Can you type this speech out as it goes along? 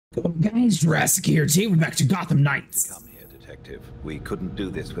Guys, Jurassic here. Today we're back to Gotham Knights. Come here, detective. We couldn't do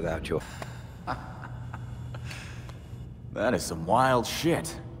this without your... That is some wild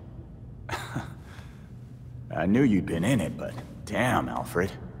shit. I knew you'd been in it, but damn,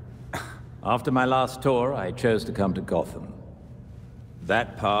 Alfred. After my last tour, I chose to come to Gotham.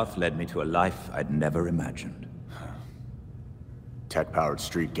 That path led me to a life I'd never imagined. Tech-powered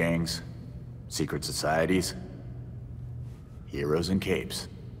street gangs, secret societies, heroes in capes.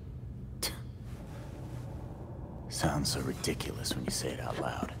 Sounds so ridiculous when you say it out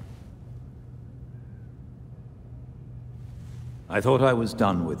loud. I thought I was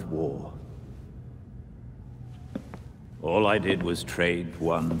done with war. All I did was trade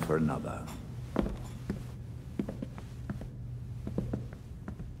one for another.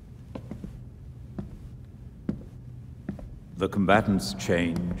 The combatants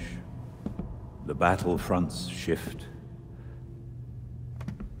change, the battlefronts shift,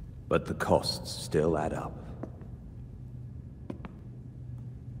 but the costs still add up.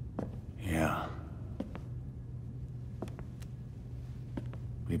 Yeah.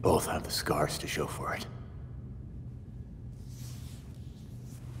 We both have the scars to show for it.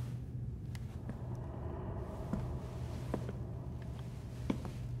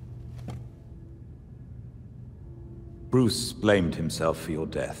 Bruce blamed himself for your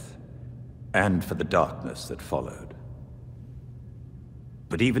death, and for the darkness that followed.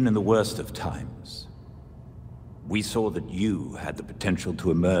 But even in the worst of times, we saw that you had the potential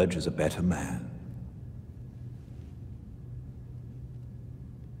to emerge as a better man.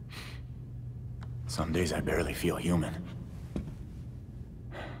 Some days I barely feel human.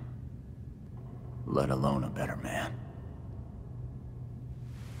 Let alone a better man.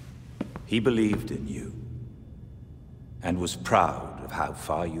 He believed in you, and was proud of how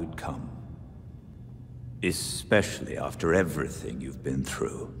far you'd come. Especially after everything you've been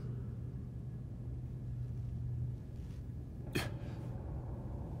through.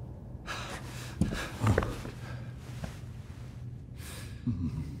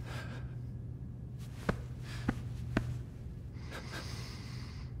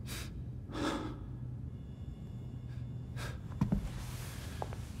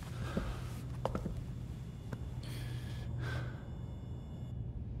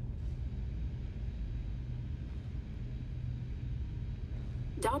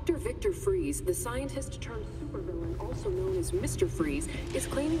 Dr. Victor Freeze, the scientist turned supervillain, also known as Mr. Freeze, is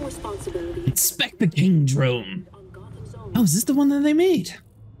claiming responsibility. Inspect the King drone. Oh, is this the one that they made?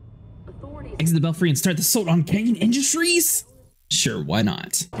 Exit the Belfry and start the assault on Kane Industries? Sure, why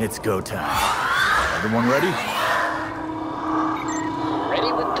not? It's go time. Everyone ready?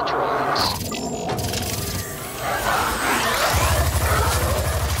 Ready with the drones.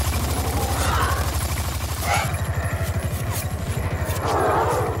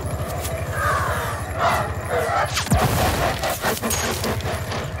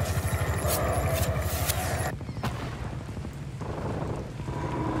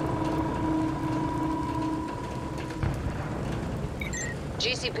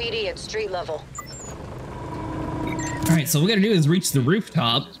 GCPD at street level. Alright, so what we gotta do is reach the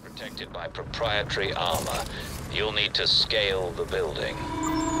rooftop. It's protected by proprietary armor. You'll need to scale the building.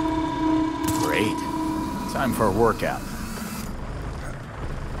 Great. Time for a workout.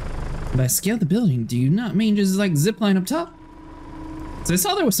 By scale the building, do you not mean just like zipline up top? So I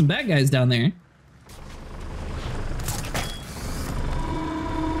saw there was some bad guys down there.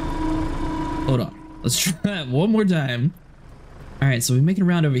 Hold on, let's try that one more time. Alright, so we make it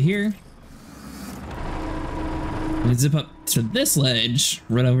around over here. We zip up to this ledge,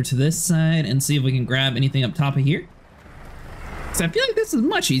 run over to this side, and see if we can grab anything up top of here. So I feel like this is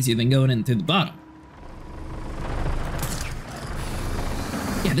much easier than going in through the bottom.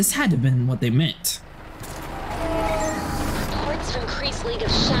 Yeah, this had to have been what they meant. Reports of increased League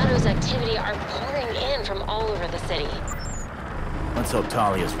of Shadows activity are pouring in from all over the city. Let's hope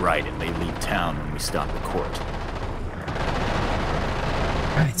Talia's right and they leave town when we stop the court.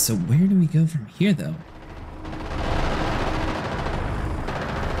 Alright, so where do we go from here, though?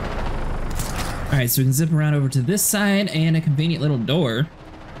 Alright, so we can zip around over to this side and a convenient little door.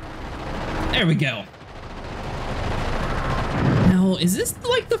 There we go. Now, is this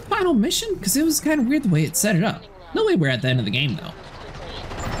like the final mission? Because it was kind of weird the way it set it up. No way we're at the end of the game, though.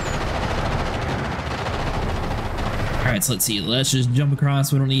 Alright, so let's see. Let's just jump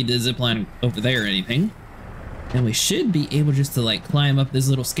across. We don't need to zipline over there or anything. And we should be able just to like climb up this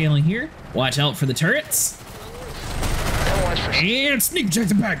little scaling here. Watch out for the turrets. And sneak check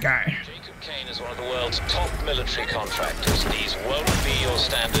the bad guy. Jacob Kane is one of the world's top military contractors. These won't be your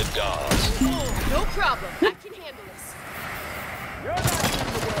standard guards. Oh, no problem. I can handle this. You're not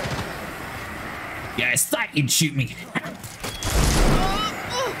in the way. Yeah, I thought you'd shoot me.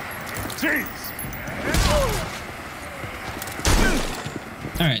 Jeez!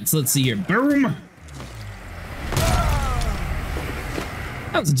 Alright, so let's see here. Boom!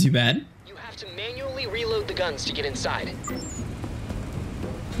 That wasn't too bad. You have to manually reload the guns to get inside.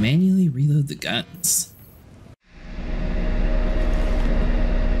 Manually reload the guns.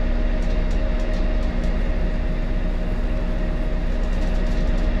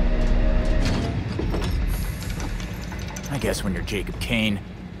 I guess when you're Jacob Kane,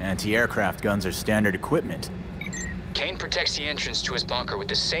 anti-aircraft guns are standard equipment. Kane protects the entrance to his bunker with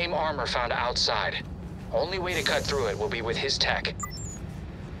the same armor found outside. Only way to cut through it will be with his tech.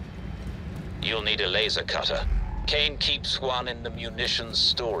 You'll need a laser cutter. Kane keeps one in the munitions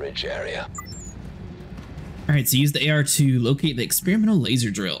storage area. Alright, so use the AR to locate the experimental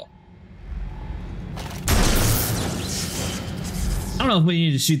laser drill. I don't know if we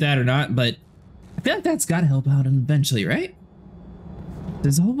need to shoot that or not, but I feel like that's gotta help out eventually, right?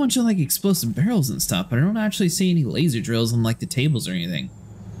 There's a whole bunch of like explosive barrels and stuff, but I don't actually see any laser drills on like the tables or anything.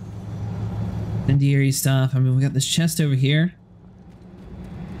 Incendiary stuff. I mean, we got this chest over here.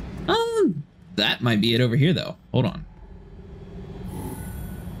 That might be it over here though. Hold on.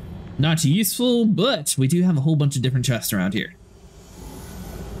 Not too useful, but we do have a whole bunch of different chests around here.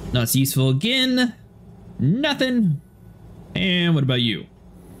 Not so useful again. Nothing. And what about you?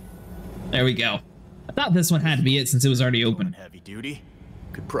 There we go. I thought this one had to be it since it was already open. Heavy duty?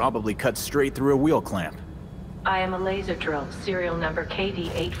 Could probably cut straight through a wheel clamp. I am a laser drill, serial number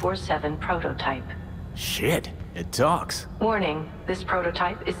KD847 prototype. Shit, it talks. Warning, this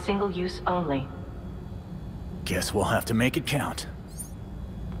prototype is single use only. Guess we'll have to make it count.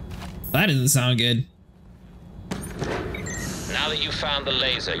 That doesn't sound good. Now that you've found the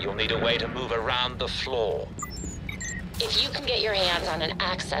laser, you'll need a way to move around the floor. If you can get your hands on an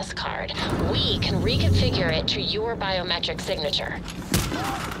access card, we can reconfigure it to your biometric signature.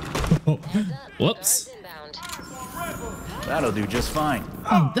 Oh, whoops. That'll do just fine.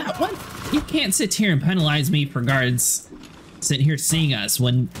 Oh, that one? You can't sit here and penalize me for guards sitting here seeing us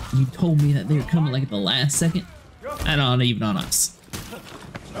when you told me that they were coming like at the last second. And not even on us.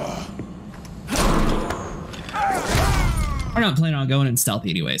 We're not planning on going in stealthy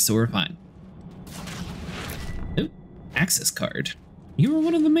anyway, so we're fine. Ooh, access card. You were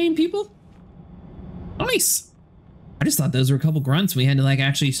one of the main people? Nice. I just thought those were a couple grunts. We had to like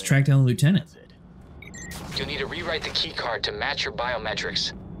actually track down the lieutenant. You'll need to rewrite the key card to match your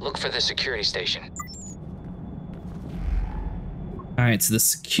biometrics. Look for the security station. Alright, so the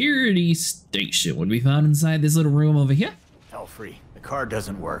security station would be found inside this little room over here. Hell free. The card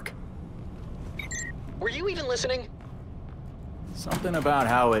doesn't work. Were you even listening? Something about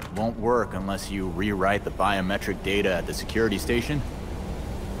how it won't work unless you rewrite the biometric data at the security station.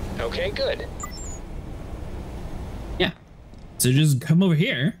 Okay, good. Yeah. So just come over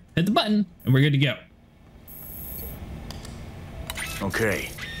here, hit the button, and we're good to go. Okay,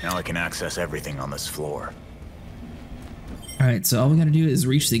 now I can access everything on this floor. Alright, so all we gotta do is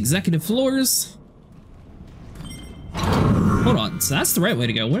reach the executive floors. Hold on, so that's the right way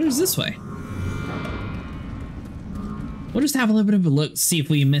to go. Where is this way? We'll just have a little bit of a look, see if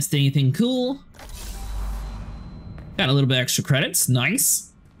we missed anything cool. Got a little bit extra credits,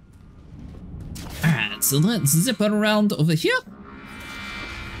 nice. Alright, so let's zip it around over here.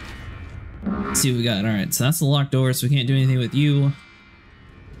 Let's see what we got. Alright, so that's the locked door, so we can't do anything with you.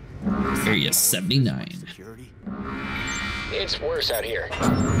 Area 79. Security? It's worse out here.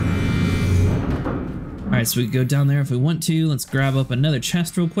 Alright, so we can go down there if we want to. Let's grab up another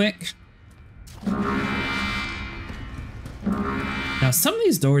chest real quick. Now, some of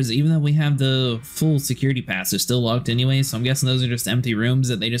these doors, even though we have the full security pass, are still locked anyway, so I'm guessing those are just empty rooms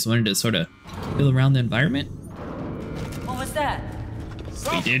that they just wanted to sort of fill around the environment. What was that?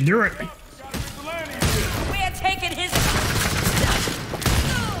 We did do it! We are taking his...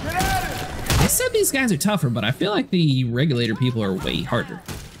 I said these guys are tougher, but I feel like the regulator people are way harder.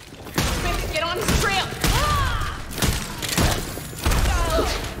 Get on his trail!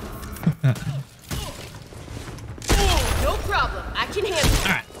 No problem. I can handle it.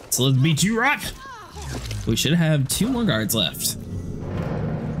 Alright, so let's beat you, Rock. We should have 2 more guards left.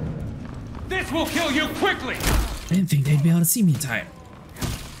 This will kill you quickly! I didn't think they'd be able to see me in time.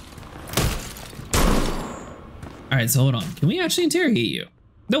 Alright, so hold on. Can we actually interrogate you?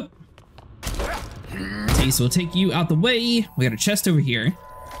 Nope. Okay, so we'll take you out the way. We got a chest over here.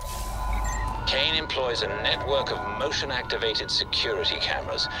 Kane employs a network of motion-activated security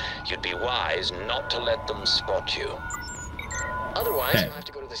cameras. You'd be wise not to let them spot you. Otherwise, Okay. you'll have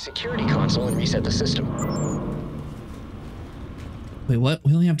to go to the security console and reset the system. Wait, what?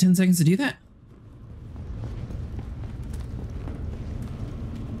 We only have 10 seconds to do that?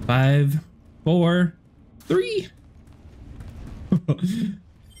 5, 4, 3. I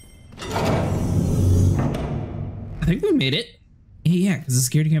think we made it. Yeah, because the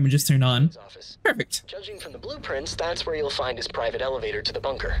security camera just turned on. Perfect. Judging from the blueprints, that's where you'll find his private elevator to the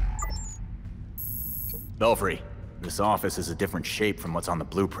bunker. Belfry, this office is a different shape from what's on the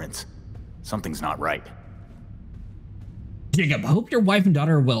blueprints. Something's not right. Jacob, I hope your wife and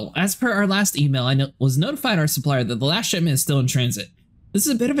daughter are well. As per our last email, I was notified our supplier that the last shipment is still in transit. This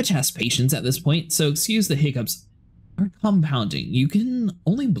is a bit of a test patience at this point, so excuse the hiccups. Are compounding. You can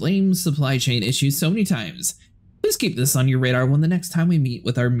only blame supply chain issues so many times. Please keep this on your radar when the next time we meet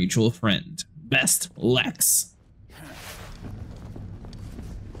with our mutual friend. Best, Lex.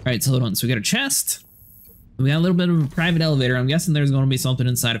 Alright, so hold on. So we got a chest. We got a little bit of a private elevator. I'm guessing there's going to be something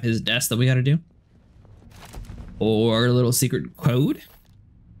inside of his desk that we got to do. Or a little secret code.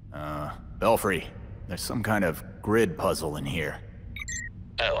 Belfry, there's some kind of grid puzzle in here.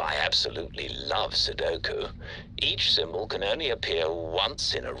 Oh, I absolutely love Sudoku. Each symbol can only appear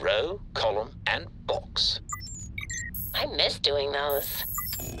once in a row, column, and box. I miss doing those.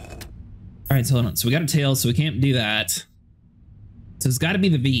 Alright, so hold on. So we got a tail, so we can't do that. So it's got to be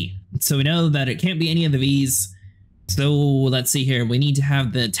the V. So we know that it can't be any of the V's. So let's see here. We need to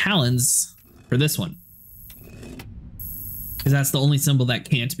have the talons for this one. Because that's the only symbol that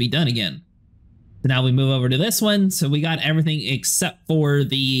can't be done again. So now we move over to this one. So we got everything except for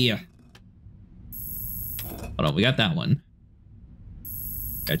the... Hold on, we got that one.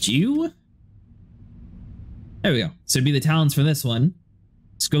 Got you. There we go. So it'd be the talons for this one.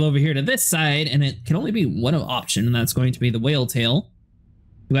 Scroll over here to this side, and it can only be one option, and that's going to be the whale tail.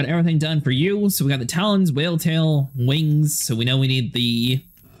 We got everything done for you. So we got the talons, whale tail, wings. So we know we need the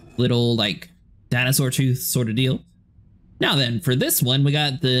little, like, dinosaur tooth sort of deal. Now then, for this one, we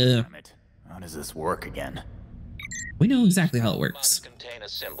got the... Damn it. How does this work again? We know exactly how it works. Must contain a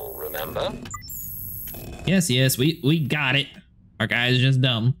symbol, remember? Yes, we got it. Our guy's just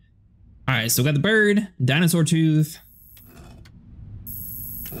dumb. Alright, so we got the bird, dinosaur tooth.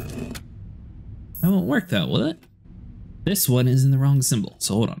 That won't work though, will it? This one is in the wrong symbol,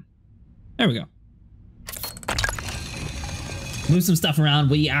 so hold on. There we go. Move some stuff around.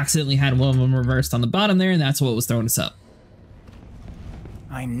 We accidentally had one of them reversed on the bottom there, and that's what was throwing us up.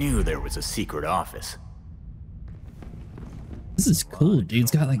 I knew there was a secret office. This is cool, dude.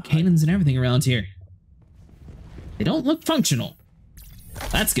 It's got like cannons and everything around here. They don't look functional.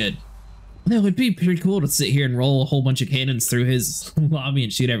 That's good. That would be pretty cool to sit here and roll a whole bunch of cannons through his lobby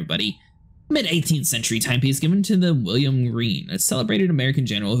and shoot everybody. Mid-18th century timepiece given to the William Green, a celebrated American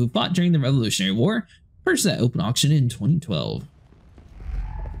general who fought during the Revolutionary War, purchased at open auction in 2012.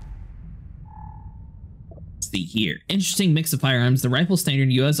 Let's see here. Interesting mix of firearms. The rifle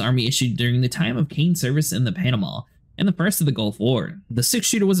standard U.S. Army issued during the time of Kane's service in the Panama and the first of the Gulf War. The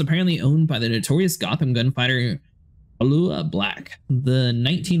six-shooter was apparently owned by the notorious Gotham gunfighter Alua Black. The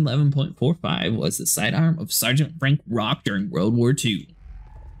 1911.45 was the sidearm of Sergeant Frank Rock during World War II.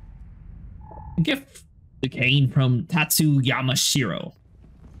 A gift to Kane from Tatsu Yamashiro.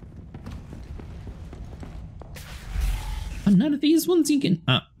 None of these ones you can...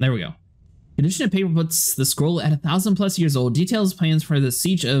 there we go. Condition of paper puts the scroll at 1,000+ years old. Details plans for the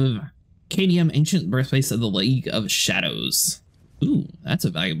siege of Cadium, ancient birthplace of the League of Shadows. Ooh, that's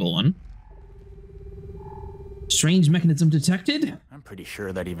a valuable one. Strange mechanism detected. I'm pretty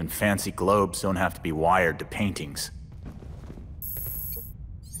sure that even fancy globes don't have to be wired to paintings.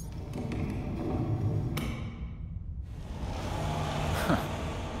 Huh.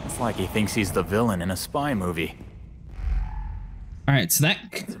 It's like he thinks he's the villain in a spy movie. Alright, so that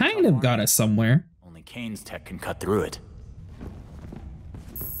kind of got us somewhere. Only Kane's tech can cut through it.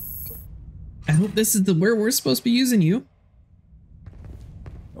 I hope this is where we're supposed to be using you.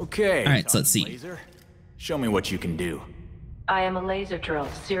 Okay. Alright, so let's see. Laser, show me what you can do. I am a laser drill,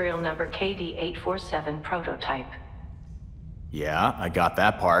 serial number KD847 prototype. Yeah, I got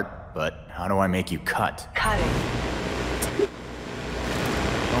that part, but how do I make you cut? Cutting.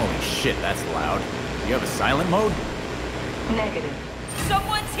 Holy shit, that's loud. You have a silent mode? Negative.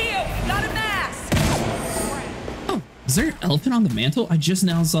 Someone's here! We got a mask! Oh, is there an elephant on the mantle? I just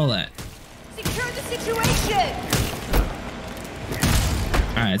now saw that. Secure the situation!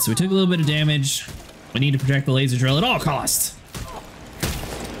 Alright, so we took a little bit of damage. We need to protect the laser drill at all costs.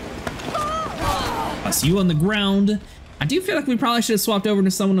 I see you on the ground. I do feel like we probably should have swapped over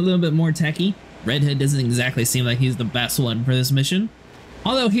to someone a little bit more techie. Redhead doesn't exactly seem like he's the best one for this mission.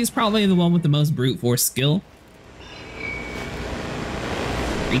 Although he's probably the one with the most brute force skill.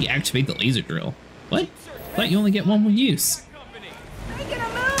 Reactivate the laser drill. What? I thought you only get one use. Making a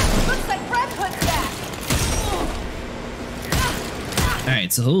move! Looks like Brad put that!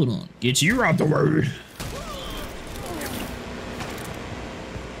 Alright, so hold on. Get you out the way.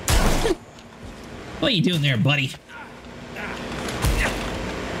 What are you doing there, buddy?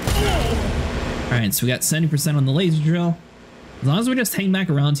 Alright, so we got 70% on the laser drill. As long as we just hang back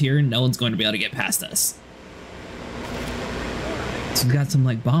around here, no one's going to be able to get past us. So we've got some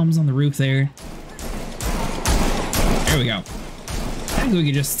like bombs on the roof there. There we go. I think we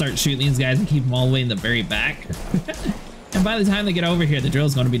could just start shooting these guys and keep them all the way in the very back. And by the time they get over here, the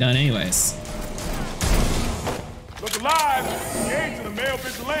drill's going to be done anyways. Look alive! Engage to the male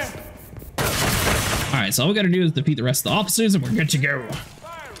vigilante. Alright, so all we gotta do is defeat the rest of the officers and we're good to go.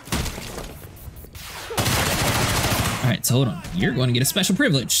 Alright, so hold on. You're going to get a special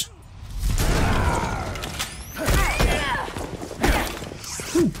privilege.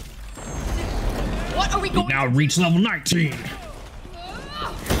 What are we going to now reach level 19.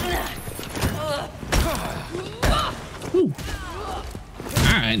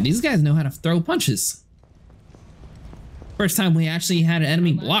 Alright, these guys know how to throw punches. First time we actually had an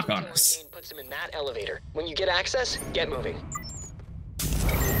enemy block on us. Puts him in that elevator. When you get access, get moving.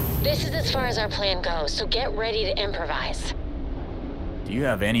 This is as far as our plan goes, so get ready to improvise. Do you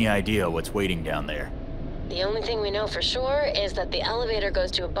have any idea what's waiting down there? The only thing we know for sure is that the elevator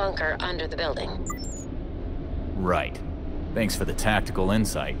goes to a bunker under the building. Right. Thanks for the tactical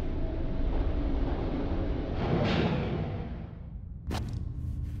insight.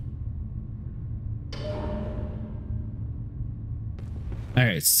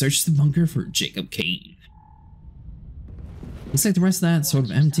 Alright, search the bunker for Jacob Kane. Looks like the rest of that's sort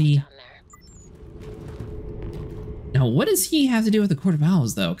of empty. Now, what does he have to do with the Court of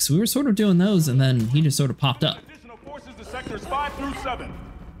Owls, though? Because we were sort of doing those, and then he just sort of popped up. Additional forces to sectors 5 through 7.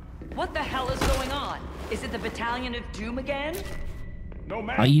 What the hell is going on? Is it the Battalion of Doom again? No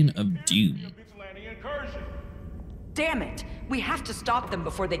matter. Battalion of Doom. Vigilante incursion. Damn it! We have to stop them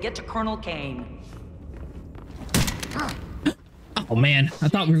before they get to Colonel Kane. Oh man, I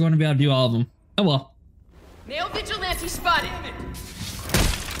thought we were going to be able to do all of them. Oh well. Male vigilante spotted.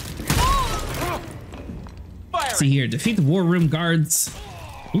 See here, defeat the war room guards.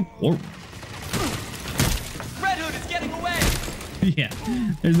 Ooh, war room. Red Hood is getting away. Yeah,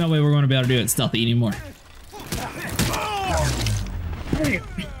 there's no way we're going to be able to do it stealthy anymore.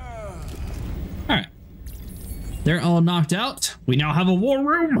 Alright. They're all knocked out. We now have a war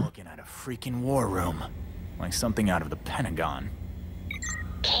room. Looking at a freaking war room. Like something out of the Pentagon.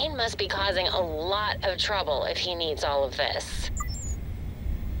 Kane must be causing a lot of trouble if he needs all of this.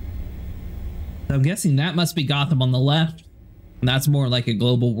 I'm guessing that must be Gotham on the left. And that's more like a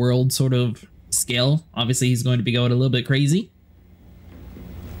global world sort of scale. Obviously, he's going to be going a little bit crazy.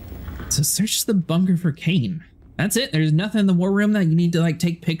 So search the bunker for Kane. That's it. There's nothing in the war room that you need to like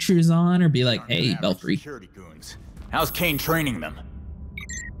take pictures on or be like, hey, Belfry. Security goons. How's Kane training them?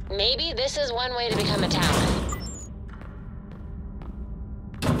 Maybe this is one way to become a talent.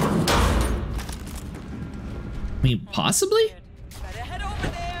 I mean, possibly?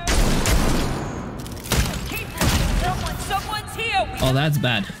 Someone's here. Oh, that's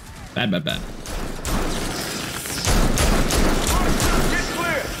bad. Bad.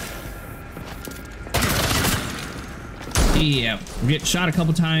 Yeah, we get shot a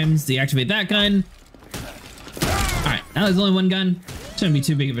couple times. Deactivate that gun. Alright, now there's only one gun. Shouldn't be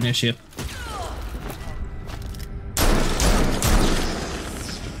too big of an issue.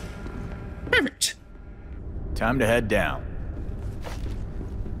 Perfect. Time to head down.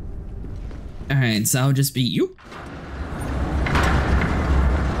 Alright, so I'll just be you.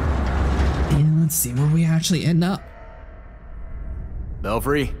 And let's see where we actually end up.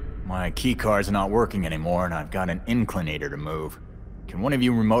 Belfry, my key card's not working anymore and I've got an inclinator to move. Can one of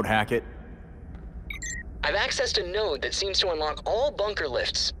you remote hack it? I've accessed a node that seems to unlock all bunker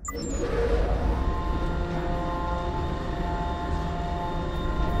lifts.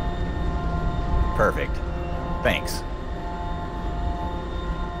 Perfect. Thanks.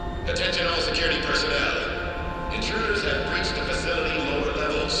 Attention all security personnel. Intruders have breached the facility lower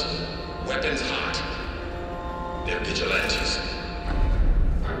levels. Weapons hot. They're vigilantes.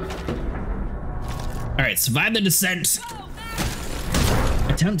 Alright, survive the descent.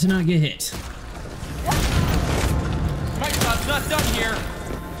 Attempt to not get hit. Microsoft's not done here.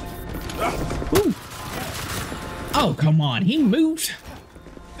 Ooh. Oh, come on. He moved.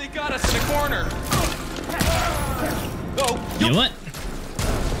 They got us in a corner. Oh, you know what?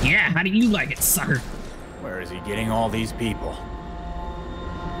 Yeah, how do you like it, sucker? Where is he getting all these people?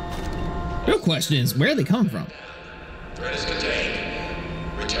 Real question is, where are they coming from? Threat is contained.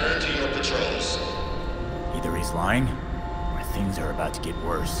 Return to your patrols. Either he's lying, or things are about to get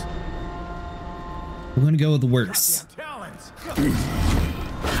worse. We're gonna go with the worst. Talons.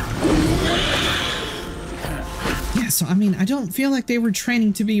 Yeah, so I mean, I don't feel like they were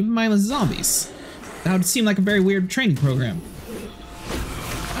training to be mindless zombies. That would seem like a very weird training program.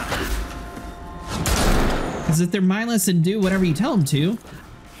 Because if they're mindless and do whatever you tell them to,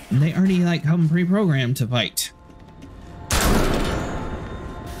 they already like come pre-programmed to fight.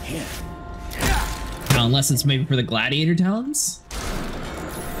 Now, unless it's maybe for the gladiator talons.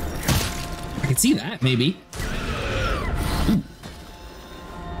 I could see that, maybe. Ooh.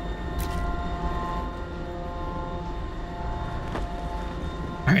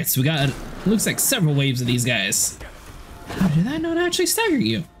 Alright, so we got, looks like several waves of these guys. How did that not actually stagger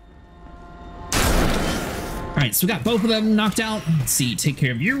you? Alright, so we got both of them knocked out. Let's see, take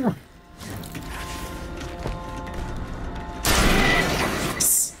care of you.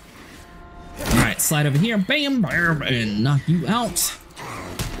 Yes. Alright, slide over here, bam, bam, and knock you out.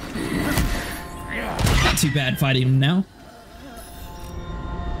 Not too bad fighting him now.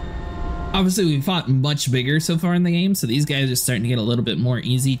 Obviously, we fought much bigger so far in the game, so these guys are starting to get a little bit more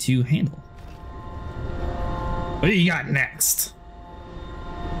easy to handle. What do you got next?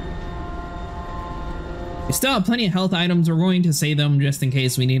 We still have plenty of health items. We're going to save them just in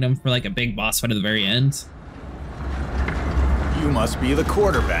case we need them for like a big boss fight at the very end. You must be the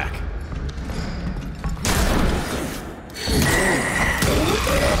quarterback.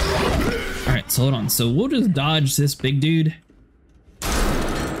 Alright, so hold on. So we'll just dodge this big dude.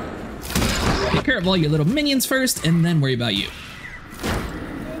 Take care of all your little minions first, and then worry about you.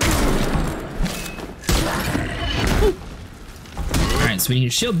 Alright, so we need to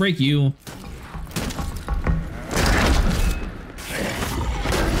shield break you.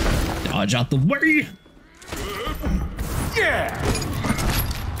 Dodge out the way. Yeah!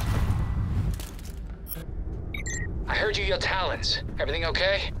 I heard you yell talons. Everything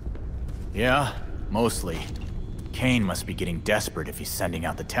okay? Yeah, mostly. Kane must be getting desperate if he's sending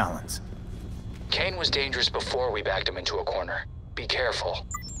out the talons. Kane was dangerous before we backed him into a corner. Be careful.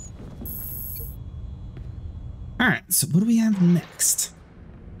 Alright, so what do we have next?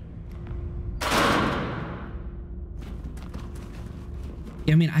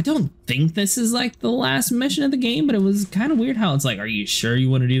 Yeah, I mean, I don't think this is like the last mission of the game, but it was kind of weird how it's like, are you sure you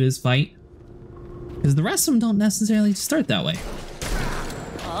want to do this fight? Because the rest of them don't necessarily start that way.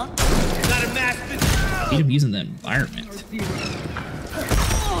 Need him using the environment.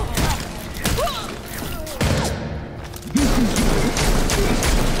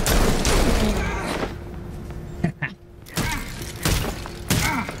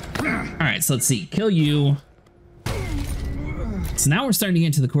 Alright, so let's see. Kill you. So now we're starting to get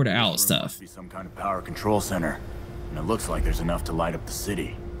into the Court of Owl stuff. Must be some kind of power control center. And it looks like there's enough to light up the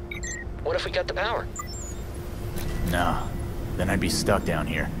city. What if we got the power? No. Then I'd be stuck down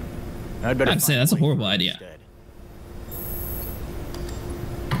here. I'd say that's a horrible idea.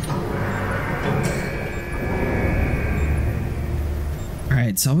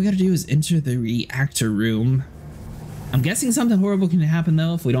 Alright, so all we gotta do is enter the reactor room. I'm guessing something horrible can happen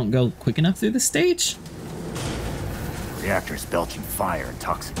though if we don't go quick enough through the stage. The reactor's belching fire and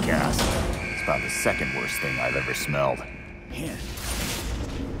toxic gas. It's about the second worst thing I've ever smelled. Man.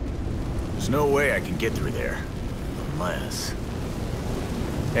 There's no way I can get through there. Unless...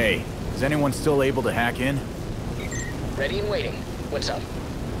 Hey, is anyone still able to hack in? Ready and waiting. What's up?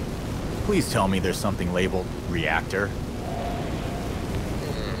 Please tell me there's something labeled reactor.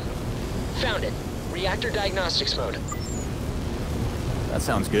 Found it. Reactor diagnostics mode. That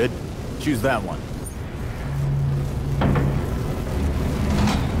sounds good. Choose that one.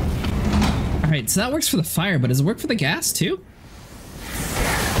 Alright, so that works for the fire, but does it work for the gas too?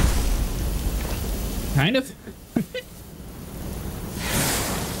 Kind of.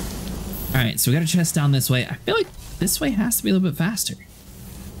 Alright, so we got a chest down this way. I feel like this way has to be a little bit faster.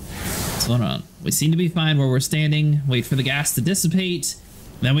 What's going on? We seem to be fine where we're standing. Wait for the gas to dissipate.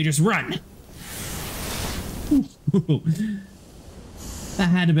 Then we just run. That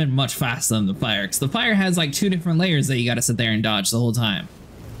had to have been much faster than the fire, because the fire has like 2 different layers that you gotta sit there and dodge the whole time.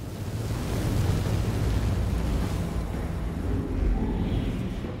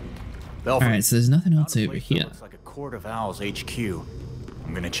 Alright, so there's nothing else over here. Looks like a Court of Owls HQ.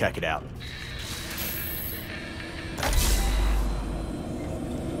 I'm gonna check it out.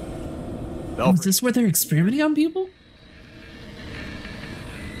 Oh, is this where they're experimenting on people?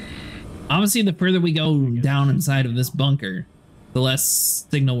 Obviously, the further we go down inside of this bunker, the less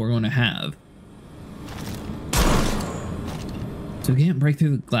signal we're going to have. So we can't break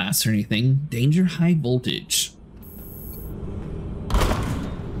through the glass or anything. Danger high voltage.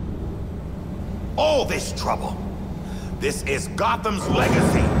 All this trouble. This is Gotham's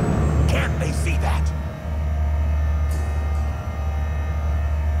legacy. Can't they see that?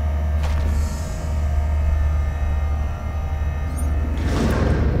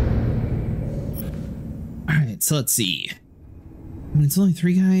 so let's see. I mean, it's only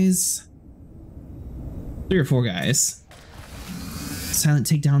 3 guys. 3 or 4 guys. Silent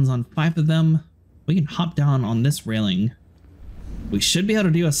takedowns on 5 of them. We can hop down on this railing. We should be able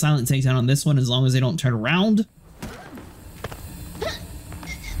to do a silent takedown on this one as long as they don't turn around.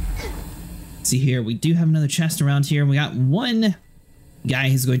 See here, we do have another chest around here. We got one guy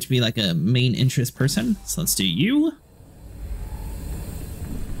who's going to be like a main interest person. So let's do you.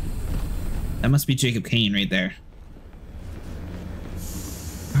 That must be Jacob Kane right there.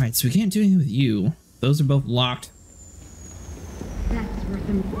 Alright, so we can't do anything with you. Those are both locked.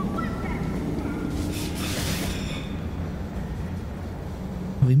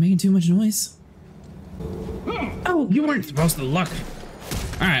 Are we making too much noise? Oh, you weren't supposed to look.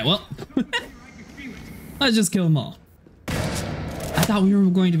 Alright, well. Let's just kill them all. I thought we were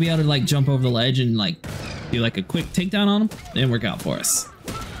going to be able to like jump over the ledge and like do like a quick takedown on them. Didn't work out for us.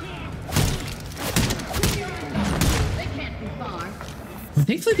 Well,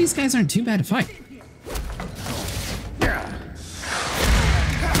 thankfully these guys aren't too bad to fight.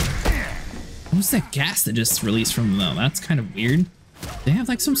 What was that gas that just released from them though? That's kind of weird. They have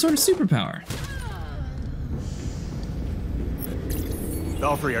like some sort of superpower.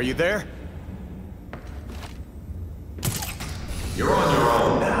 Belfry, are you there? You're on your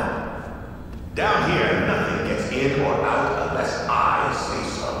own now. Down here, nothing gets in or out unless I say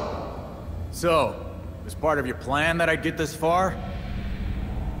so. So, was part of your plan that I'd get this far?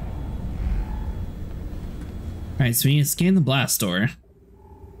 Alright, so we need to scan the blast door.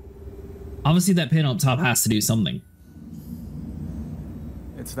 Obviously that panel up top has to do something.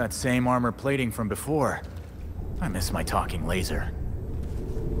 It's that same armor plating from before. I miss my talking laser.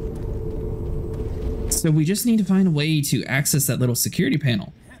 So we just need to find a way to access that little security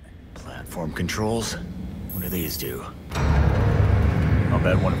panel. Platform controls? What do these do? I'll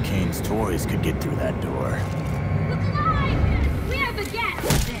bet one of Kane's toys could get through that door. Look alive! We have a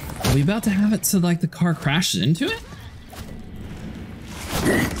gas! Are we about to have it so like the car crashes into it?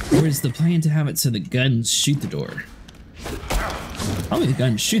 Or is the plan to have it so the guns shoot the door? Probably the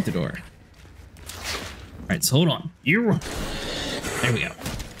guns shoot the door. Alright, so hold on. You. There we go.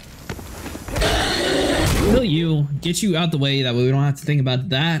 Kill you, get you out the way, that way we don't have to think about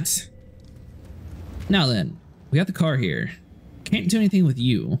that. Now then, we got the car here. Can't do anything with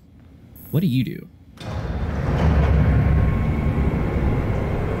you. What do you do?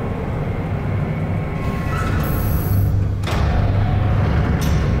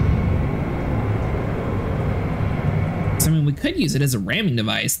 So, I mean, we could use it as a ramming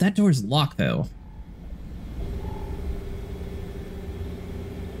device. That door's locked though.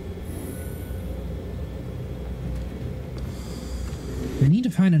 We need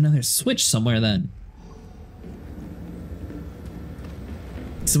to find another switch somewhere then.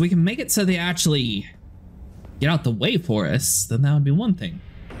 So we can make it so they actually get out the way for us, then that would be one thing.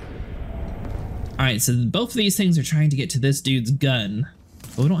 Alright, so both of these things are trying to get to this dude's gun,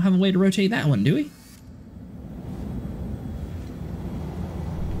 but we don't have a way to rotate that one, do we?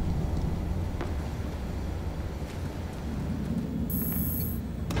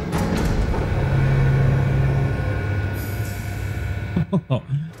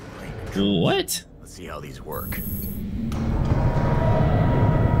 What? Let's see how these work.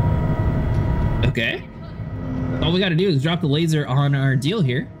 Okay. All we gotta do is drop the laser on our deal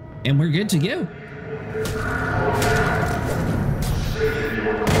here, and we're good to go.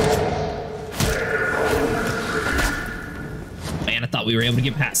 Man, I thought we were able to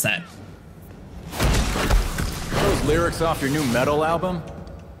get past that. Those lyrics off your new metal album?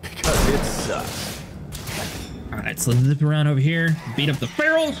 Because it sucks. Alright, so let's zip around over here, beat up the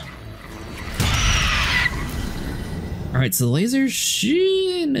barrel. Alright, so the laser,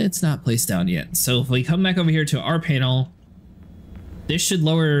 it's not placed down yet. So if we come back over here to our panel, this should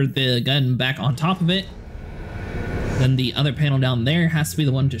lower the gun back on top of it. Then the other panel down there has to be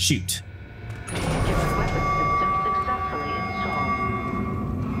the one to shoot.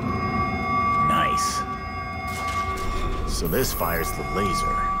 Nice. So this fires the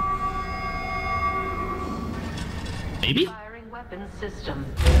laser. Maybe? Firing weapon system.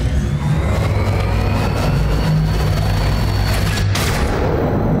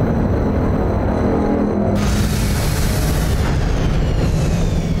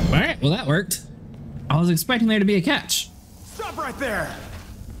 Alright, well that worked. I was expecting there to be a catch. Stop right there!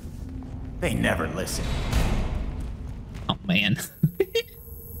 They never listen. Oh man.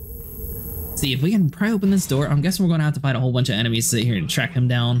 See, if we can pry open this door, I'm guessing we're gonna have to fight a whole bunch of enemies to sit here and track him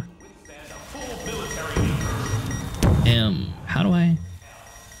down. How do I?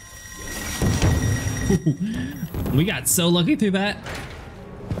 We got so lucky through that.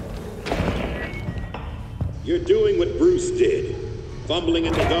 You're doing what Bruce did. Fumbling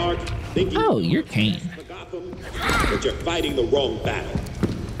in the dark, thinking... Oh, you're Kane. ...for Gotham, but you're fighting the wrong battle.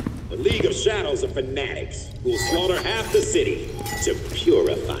 The League of Shadows are fanatics who'll slaughter half the city to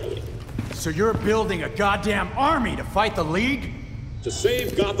purify it. So you're building a goddamn army to fight the League? To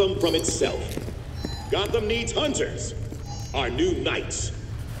save Gotham from itself. Gotham needs hunters, our new knights.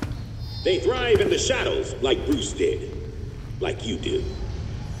 They thrive in the shadows like Bruce did, like you do.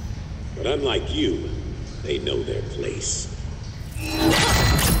 But unlike you, they know their place.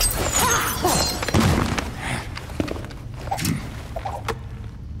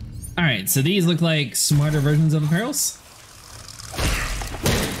 Alright, so these look like smarter versions of the perils?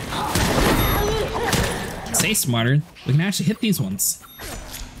 Say smarter, we can actually hit these ones.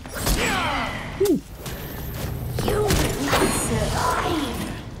 Ooh.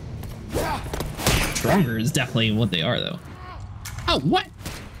 Stronger is definitely what they are, though. Oh, what?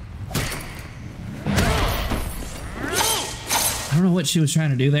 I don't know what she was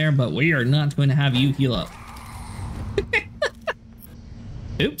trying to do there, but we are not going to have you heal up.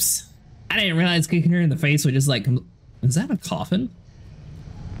 Oops. I didn't realize kicking her in the face would just like... Is that a coffin?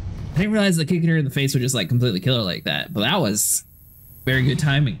 I didn't realize that kicking her in the face would just like completely kill her like that, but that was very good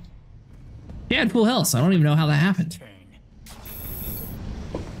timing. She had full health, so I don't even know how that happened.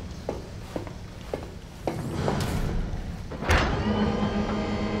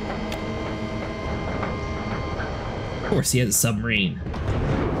 Of course he has a submarine.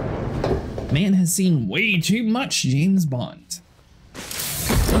 Man has seen way too much James Bond.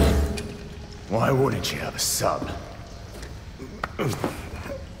 Why wouldn't you have a sub?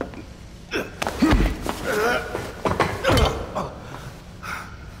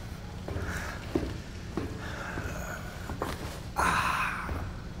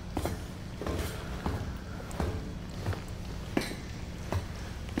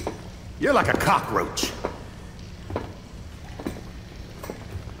 You're like a cockroach.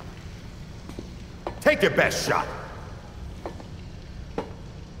 Take your best shot.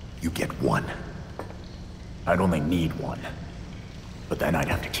 You get one. I'd only need one. But then I'd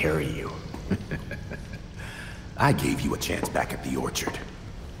have to carry you. I gave you a chance back at the orchard.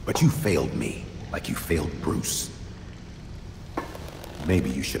 But you failed me, like you failed Bruce. Maybe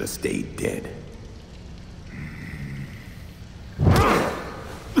you should have stayed dead.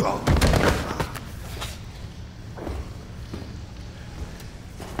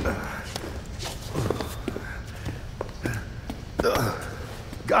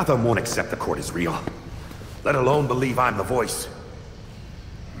 Gotham won't accept the court is real, let alone believe I'm the voice.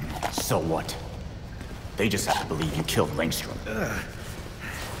 So what? They just have to believe you killed Langstrom.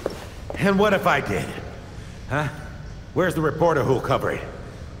 And what if I did? Huh? Where's the reporter who'll cover it?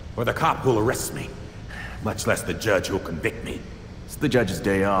 Or the cop who'll arrest me? Much less the judge who'll convict me. It's the judge's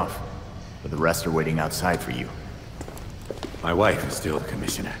day off, but the rest are waiting outside for you. My wife is still the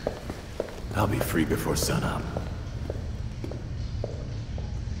commissioner. I'll be free before sunup.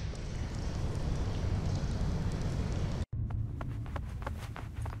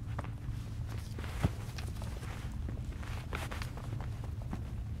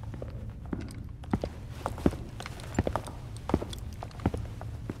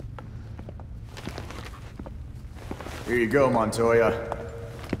 Here you go, Montoya.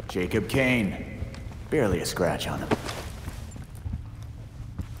 Jacob Kane. Barely a scratch on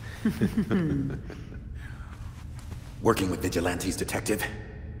him. Working with vigilantes, detective?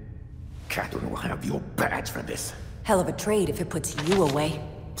 Catherine will have your badge for this. Hell of a trade if it puts you away.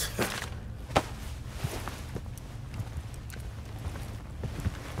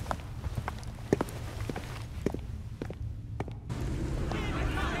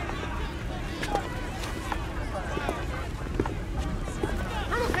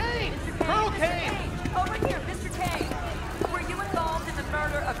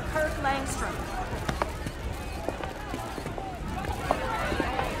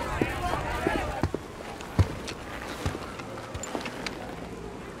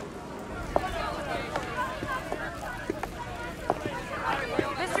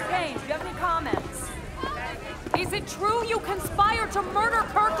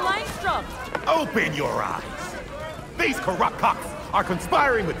 Open your eyes! These corrupt cops are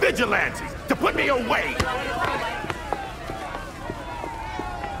conspiring with vigilantes to put me away!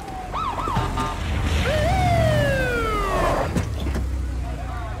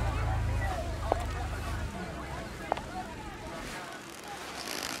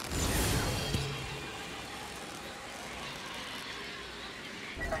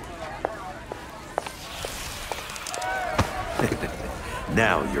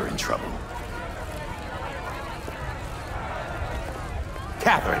 Now you're in trouble.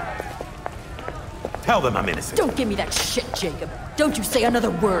 Tell them I'm innocent. Don't give me that shit, Jacob. Don't you say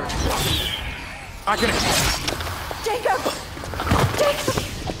another word. I can... Jacob! Jacob!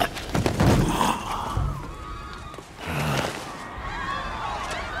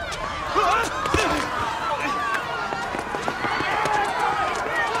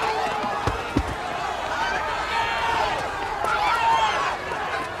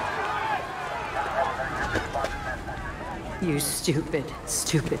 You stupid,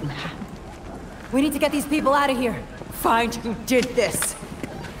 stupid man. We need to get these people out of here. Find who did this.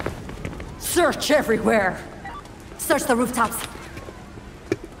 Search everywhere. Search the rooftops.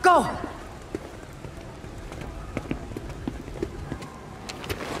 Go!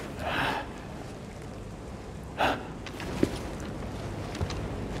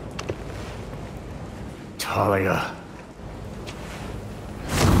 Talia.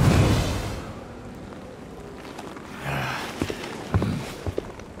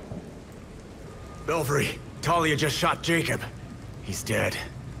 Belfry, Talia just shot Jacob. He's dead.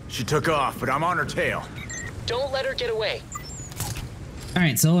 She took off, but I'm on her tail. Don't let her get away.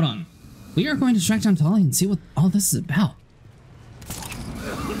 Alright, so hold on. We are going to track down Talia and see what all this is about.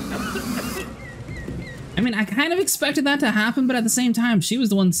 I mean, I kind of expected that to happen, but at the same time, she was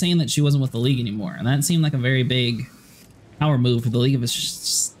the one saying that she wasn't with the League anymore, and that seemed like a very big power move for the League of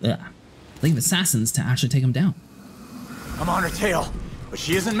Assassins to actually take him down. I'm on her tail, but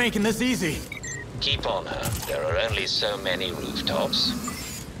she isn't making this easy. Keep on her. There are only so many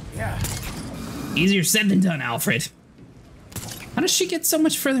rooftops. Yeah. Easier said than done, Alfred. How does she get so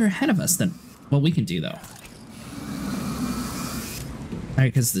much further ahead of us than what we can do, though?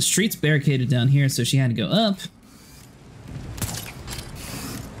 Alright, because the street's barricaded down here, so she had to go up.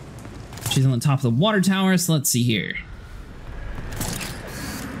 She's on the top of the water tower, so let's see here.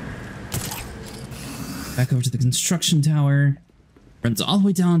 Back over to the construction tower. Runs all the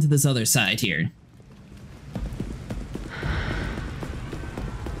way down to this other side here.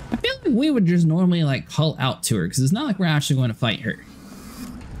 I feel like we would just normally like call out to her, because it's not like we're actually going to fight her.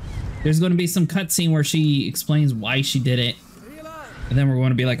 There's going to be some cutscene where she explains why she did it. And then we're going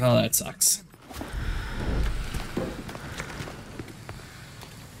to be like, oh, that sucks.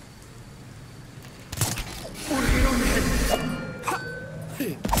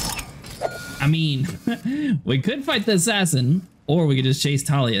 I mean, we could fight the assassin, or we could just chase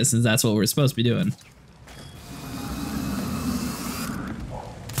Talia, since that's what we're supposed to be doing.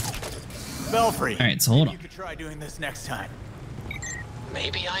 Belfry. All right, so hold on. You could try doing this next time.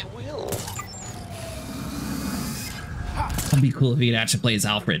 Maybe I will. That'd be cool if he could actually play as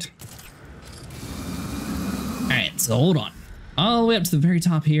Alfred. Alright, so hold on. All the way up to the very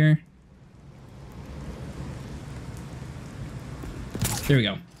top here. There we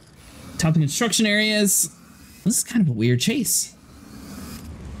go. Top of the construction areas. This is kind of a weird chase.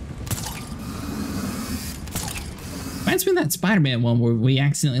 Reminds me of that Spider-Man one where we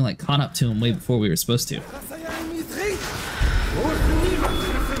accidentally like caught up to him way before we were supposed to.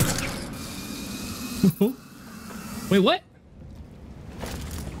 Wait, what?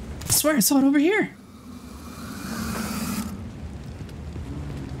 I swear I saw it over here.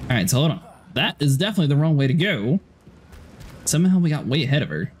 Alright, so hold on. That is definitely the wrong way to go. Somehow we got way ahead of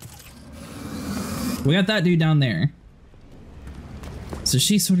her. We got that dude down there. So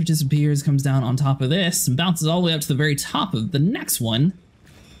she sort of disappears, comes down on top of this, and bounces all the way up to the very top of the next one.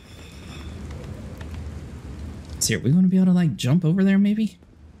 So are we going to be able to like jump over there maybe?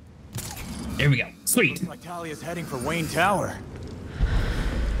 There we go. Sweet. Looks like Talia's heading for Wayne Tower.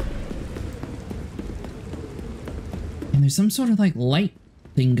 And there's some sort of like light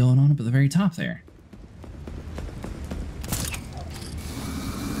thing going on up at the very top there.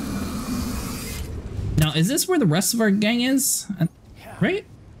 Now, is this where the rest of our gang is? Right?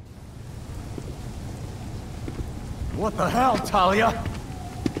 What the hell, Talia?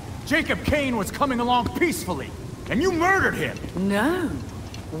 Jacob Kane was coming along peacefully, and you murdered him! No,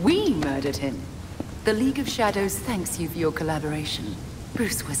 we murdered him. The League of Shadows thanks you for your collaboration.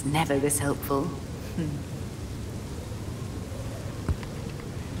 Bruce was never this helpful.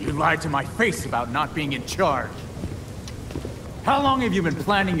 You lied to my face about not being in charge. How long have you been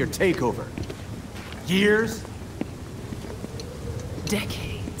planning your takeover? Years?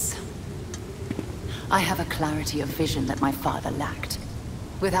 Decades. I have a clarity of vision that my father lacked.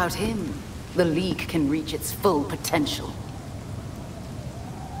 Without him, the League can reach its full potential.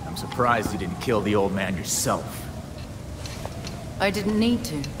 I'm surprised you didn't kill the old man yourself. I didn't need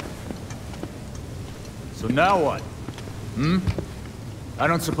to. So now what? I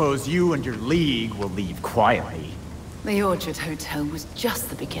don't suppose you and your League will leave quietly. The Orchard Hotel was just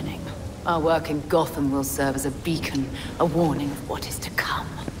the beginning. Our work in Gotham will serve as a beacon, a warning of what is to come.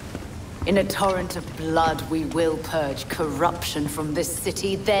 In a torrent of blood, we will purge corruption from this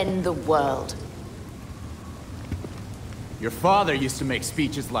city, then the world. Your father used to make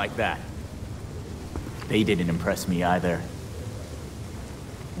speeches like that. They didn't impress me either.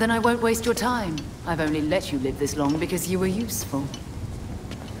 Then I won't waste your time. I've only let you live this long because you were useful.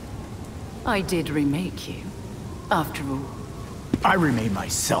 I did remake you, after all. I remade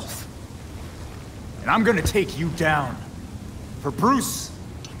myself. And I'm gonna take you down. For Bruce.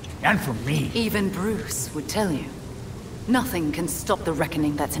 And for me. Even Bruce would tell you. Nothing can stop the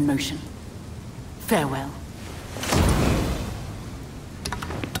reckoning that's in motion. Farewell.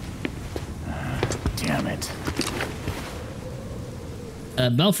 Damn it.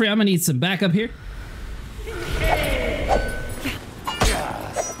 Belfry, I'm gonna need some backup here.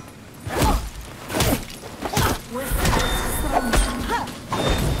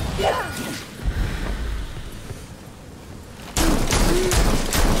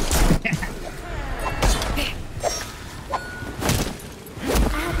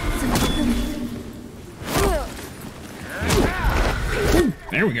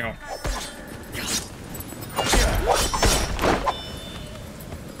 There we go.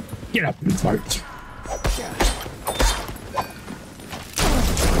 Get up and fight.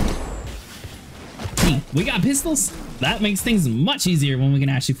 Hey, we got pistols? That makes things much easier when we can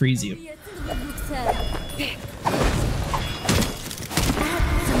actually freeze you.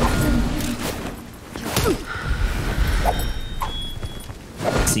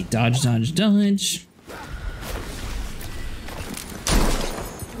 Let's see, dodge, dodge, dodge.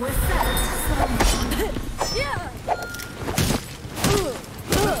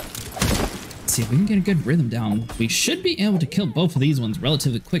 See if we can get a good rhythm down. We should be able to kill both of these ones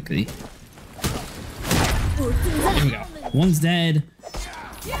relatively quickly. There we go. One's dead.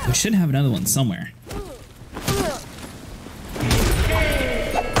 We should have another one somewhere.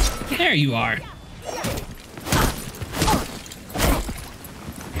 There you are.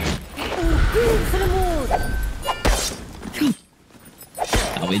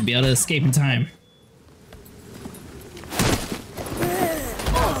 Oh, we'd be able to escape in time.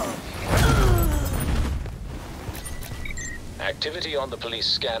 Activity on the police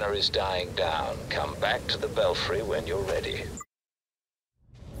scanner is dying down. Come back to the Belfry when you're ready.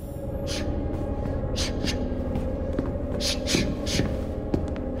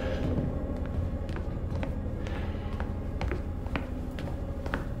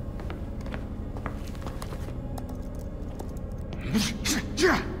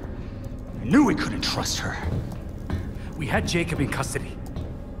 I knew we couldn't trust her. We had Jacob in custody.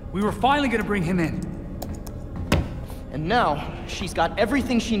 We were finally gonna bring him in. And now, she's got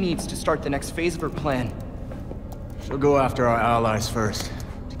everything she needs to start the next phase of her plan. She'll go after our allies first,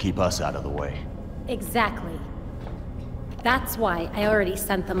 to keep us out of the way. Exactly. That's why I already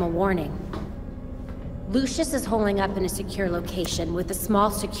sent them a warning. Lucius is holding up in a secure location with a small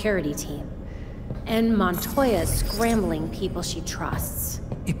security team. And Montoya is scrambling people she trusts.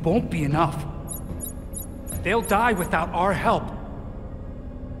 It won't be enough. They'll die without our help.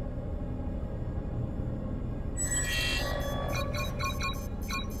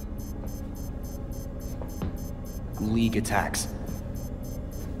 League attacks.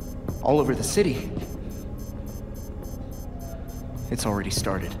 All over the city. It's already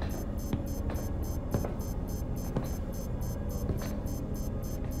started.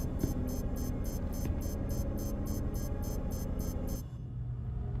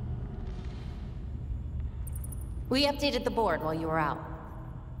 We updated the board while you were out.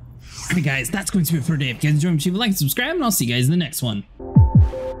 Alright guys, that's going to be it for today. If you guys enjoyed, leave a like and subscribe, and I'll see you guys in the next one.